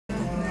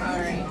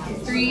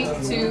3, 2,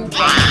 1.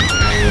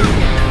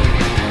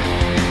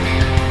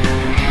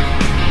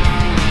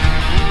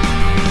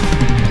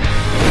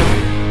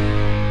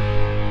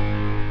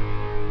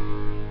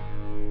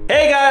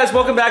 Hey guys,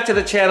 welcome back to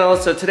the channel.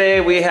 So today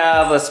we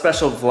have a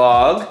special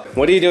vlog.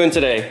 What are you doing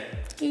today?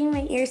 Getting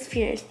my ears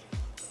pierced.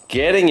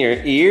 Getting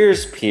your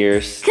ears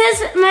pierced?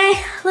 Because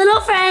my little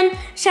friend,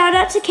 shout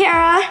out to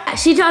Kara,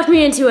 she talked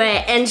me into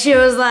it and she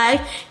was like,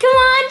 come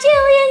on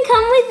Jillian,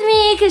 come with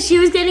me, because she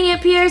was getting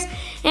it pierced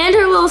and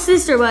her little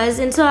sister was.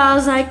 And so I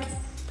was like,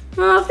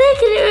 well, if they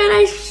can do it,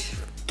 I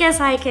guess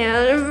I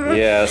can.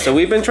 Yeah, so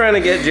we've been trying to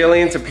get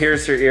Jillian to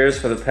pierce her ears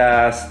for the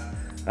past,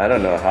 I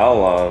don't know how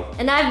long.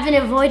 And I've been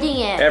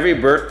avoiding it. Every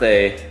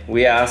birthday,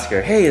 we ask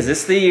her, hey, is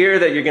this the year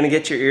that you're gonna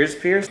get your ears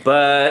pierced?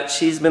 But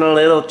she's been a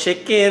little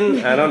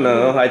chicken. I don't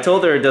know. I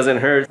told her it doesn't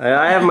hurt.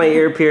 I have my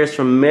ear pierced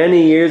from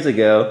many years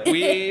ago.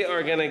 We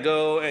are gonna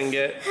go and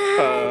get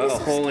a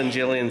hole in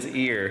Jillian's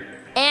ear.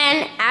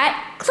 And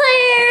at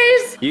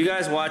Claire's. You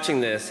guys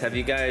watching this, have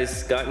you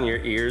guys gotten your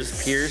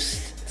ears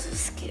pierced? So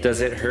scary.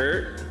 Does it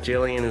hurt?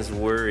 Jillian is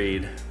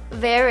worried.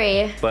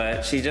 Very.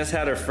 But she just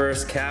had her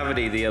first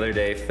cavity the other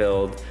day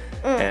filled,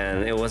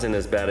 and it wasn't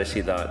as bad as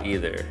she thought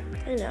either.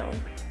 I know.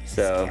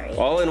 So, Scary.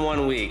 all in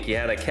 1 week, you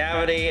had a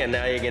cavity, and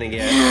now you're gonna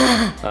get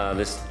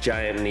this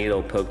giant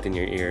needle poked in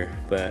your ear.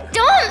 But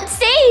Don't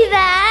say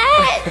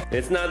that!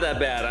 it's not that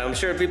bad. I'm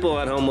sure people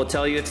at home will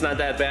tell you it's not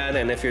that bad,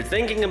 and if you're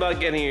thinking about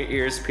getting your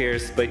ears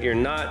pierced, but you're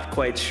not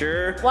quite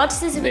sure, Watch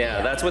this video.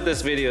 yeah, that's what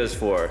this video is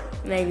for.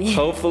 Maybe.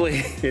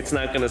 Hopefully, it's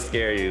not gonna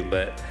scare you,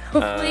 but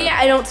Hopefully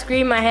I don't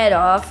scream my head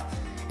off.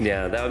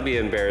 yeah, that would be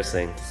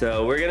embarrassing.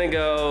 So we're gonna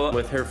go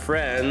with her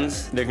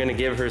friends. They're gonna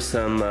give her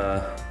some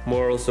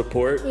moral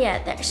support.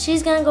 Yeah,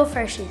 she's gonna go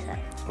first, she said.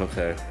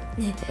 Okay.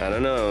 I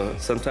don't know.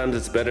 Sometimes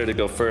it's better to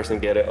go first and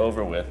get it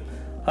over with.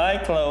 Hi,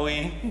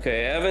 Chloe.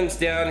 Okay, Evan's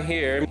down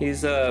here.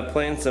 He's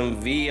playing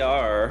some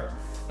VR.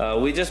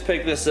 We just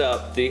picked this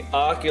up, the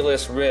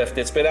Oculus Rift.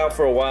 It's been out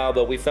for a while,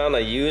 but we found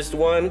a used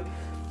one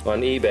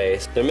on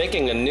eBay. They're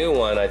making a new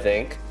one, I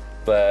think.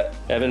 But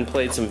Evan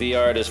played some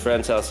VR at his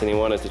friend's house and he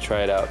wanted to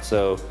try it out.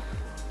 So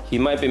he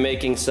might be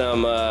making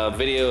some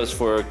videos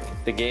for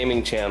the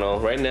gaming channel.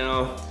 Right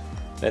now,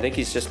 I think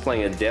he's just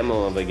playing a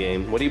demo of a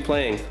game. What are you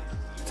playing?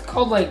 It's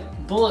called like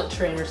Bullet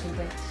Train or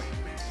something.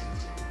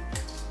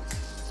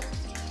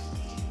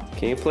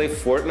 Can you play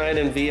Fortnite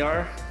in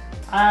VR?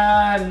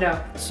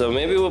 No. So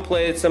maybe we'll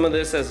play some of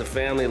this as a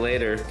family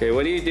later. Okay,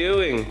 what are you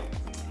doing?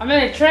 I'm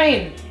in a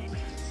train.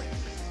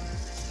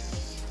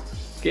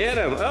 Get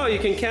him. Oh, you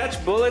can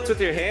catch bullets with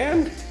your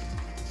hand?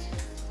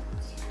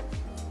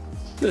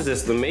 What is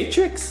this, the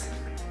Matrix?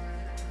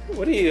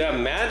 What do you have,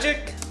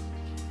 magic?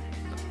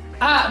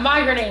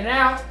 My grenade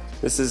now.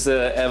 This is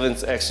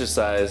Evan's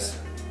exercise.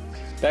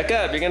 Back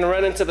up, you're gonna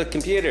run into the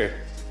computer.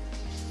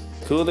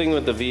 Cool thing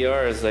with the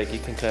VR is like you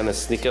can kind of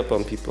sneak up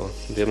on people.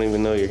 They don't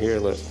even know you're here,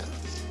 look.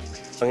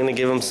 I'm gonna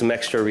give them some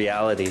extra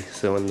reality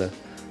so when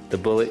the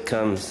bullet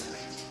comes.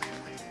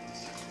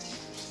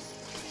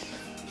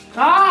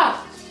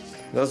 Ah!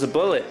 That was a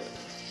bullet.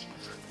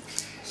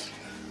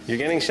 You're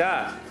getting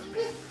shot.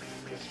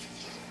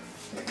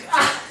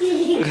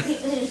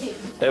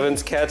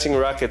 Evan's catching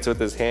rockets with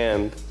his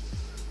hand.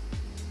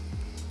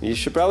 You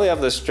should probably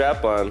have the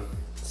strap on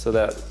so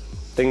that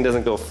thing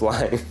doesn't go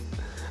flying.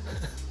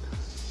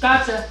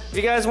 Gotcha. If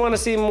you guys want to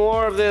see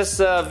more of this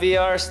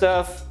VR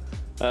stuff,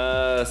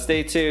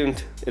 stay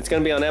tuned. It's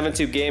gonna be on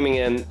EvanTubeGaming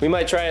and we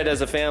might try it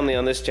as a family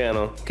on this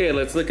channel. Okay,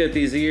 let's look at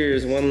these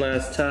ears one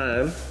last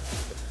time.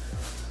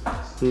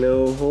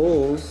 No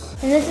holes.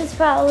 And this is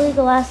probably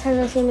the last time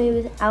you'll see me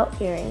without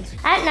earrings.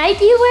 At night,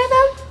 do you wear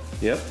them?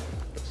 Yep.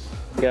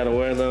 You gotta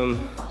wear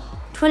them.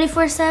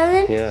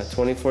 24/7? Yeah,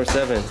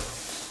 24/7.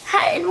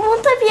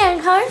 Won't that be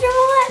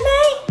uncomfortable at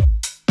night?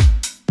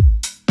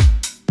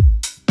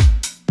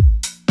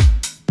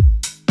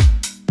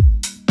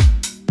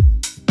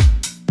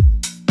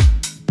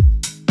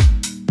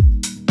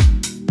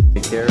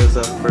 Kara's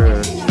up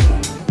first.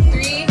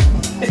 3,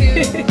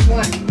 2,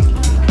 1.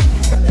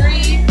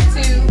 3,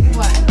 2,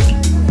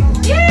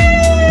 1.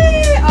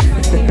 Yay!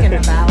 I'm thinking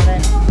about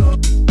it.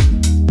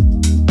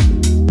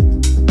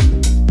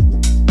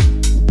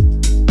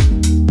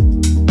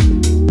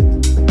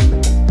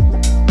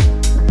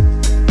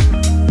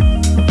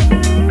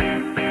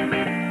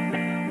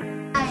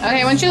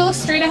 Okay, I want you to look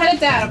straight ahead at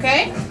Dad,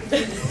 okay?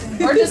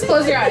 Or just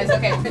close your eyes.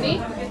 Okay,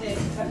 ready?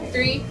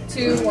 3,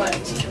 2, 1.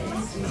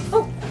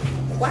 Oh,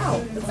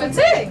 wow. That's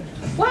it.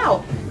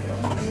 Wow.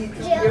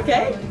 You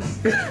okay?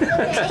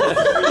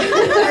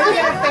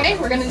 Okay,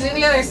 we're gonna do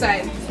the other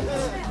side.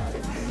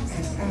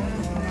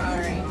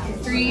 Alright.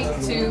 3,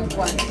 2,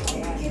 1.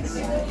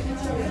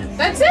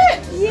 That's it!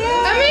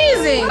 Yeah!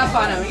 Amazing! Up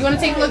on them. You wanna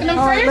take a look at them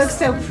first? It looks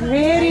so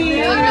pretty.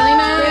 They look really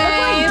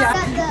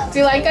nice. Do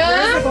you like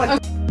them? Okay.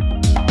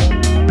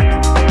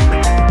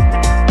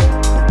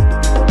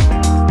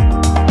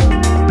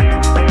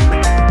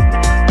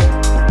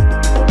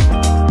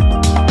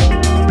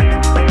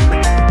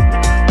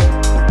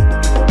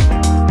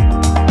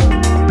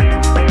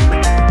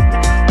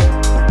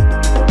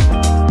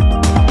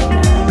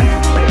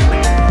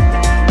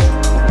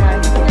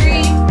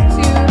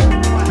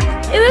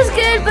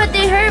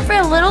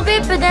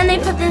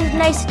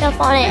 nice stuff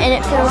on it, and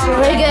it feels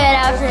really good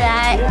after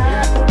that.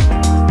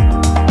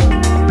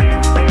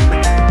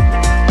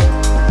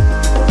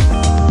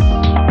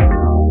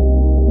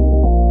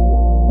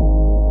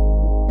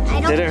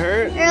 Did it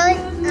hurt? Really?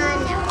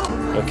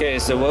 No. Okay,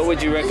 so what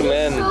would you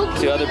recommend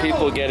to other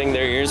people getting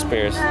their ears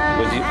pierced?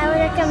 Would you? I would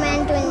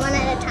recommend doing one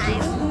at a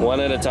time. One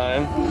at a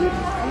time?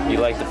 You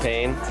like the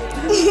pain?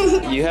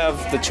 You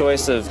have the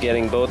choice of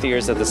getting both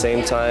ears at the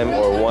same time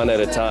or one at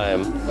a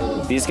time.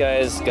 These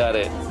guys got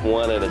it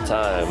one at a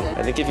time.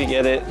 I think if you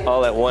get it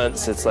all at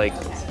once, it's like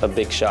a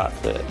big shot,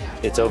 but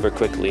it's over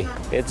quickly.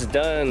 It's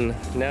done.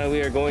 Now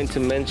we are going to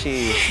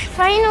Menchie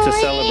Finally. to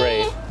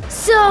celebrate.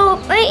 So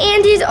my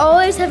aunties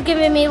always have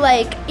given me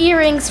like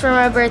earrings for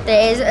my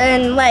birthdays,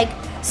 and like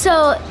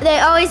so they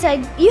always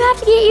said you have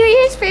to get your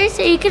ears pierced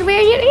so you can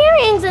wear your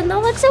earrings and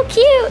they'll look so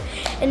cute.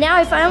 And now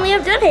I finally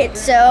have done it.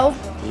 So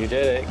you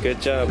did it.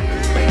 Good job.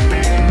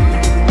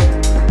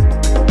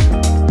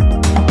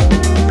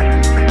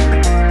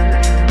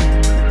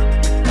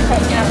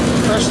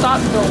 First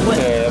stop, go with.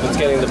 Okay, Evan's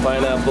getting the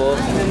pineapple.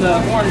 And the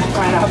orange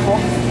pineapple.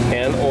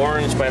 And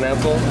orange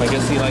pineapple. I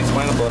guess he likes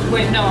pineapple.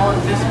 Wait, no,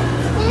 this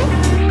one.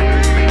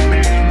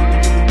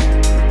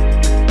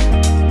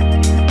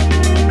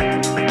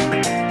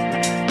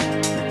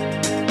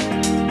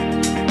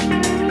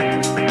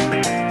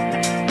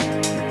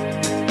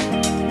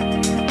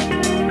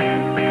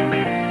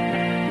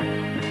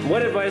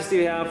 What advice do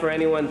you have for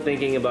anyone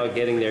thinking about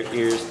getting their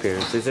ears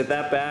pierced? Is it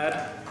that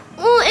bad?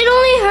 well, it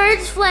only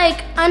hurts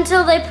like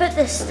until they put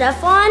the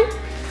stuff on.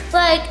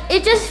 Like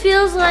it just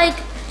feels like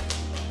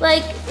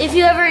if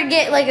you ever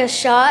get like a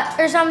shot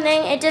or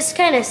something, it just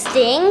kind of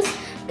stings.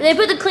 They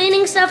put the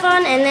cleaning stuff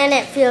on and then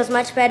it feels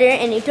much better,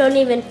 and you don't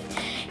even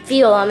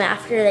feel them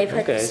after they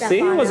put the stuff on. See,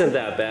 it wasn't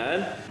that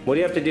bad. What do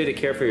you have to do to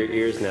care for your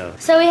ears now?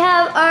 So we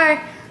have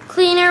our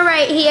cleaner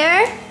right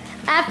here.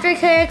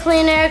 Aftercare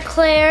cleaner,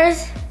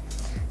 Claire's.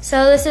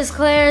 So this is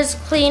Claire's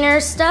cleaner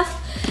stuff.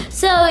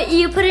 So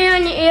you put it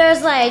on your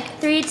ears like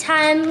 3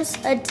 times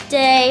a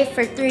day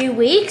for 3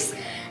 weeks.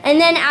 And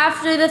then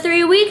after the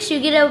 3 weeks, you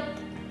get to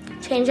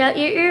change out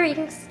your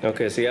earrings.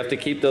 Okay, so you have to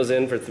keep those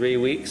in for 3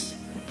 weeks,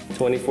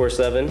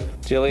 24/7.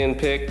 Jillian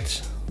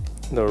picked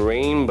the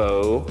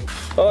rainbow.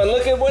 Oh, and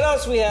look at what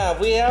else we have.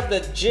 We have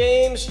the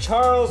James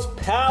Charles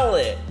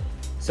palette.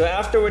 So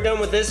after we're done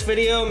with this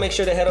video, make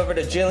sure to head over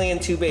to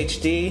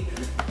JillianTubeHD.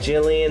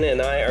 Jillian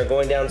and I are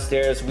going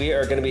downstairs. We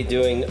are gonna be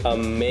doing a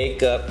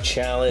makeup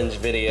challenge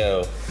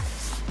video.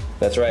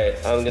 That's right,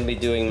 I'm gonna be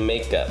doing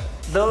makeup.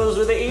 Those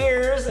were the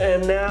ears,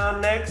 and now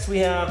next we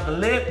have the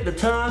lip, the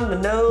tongue, the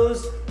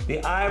nose,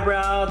 the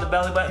eyebrow, the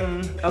belly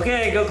button.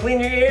 Okay, go clean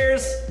your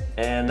ears,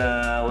 and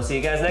we'll see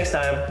you guys next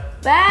time.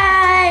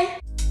 Bye!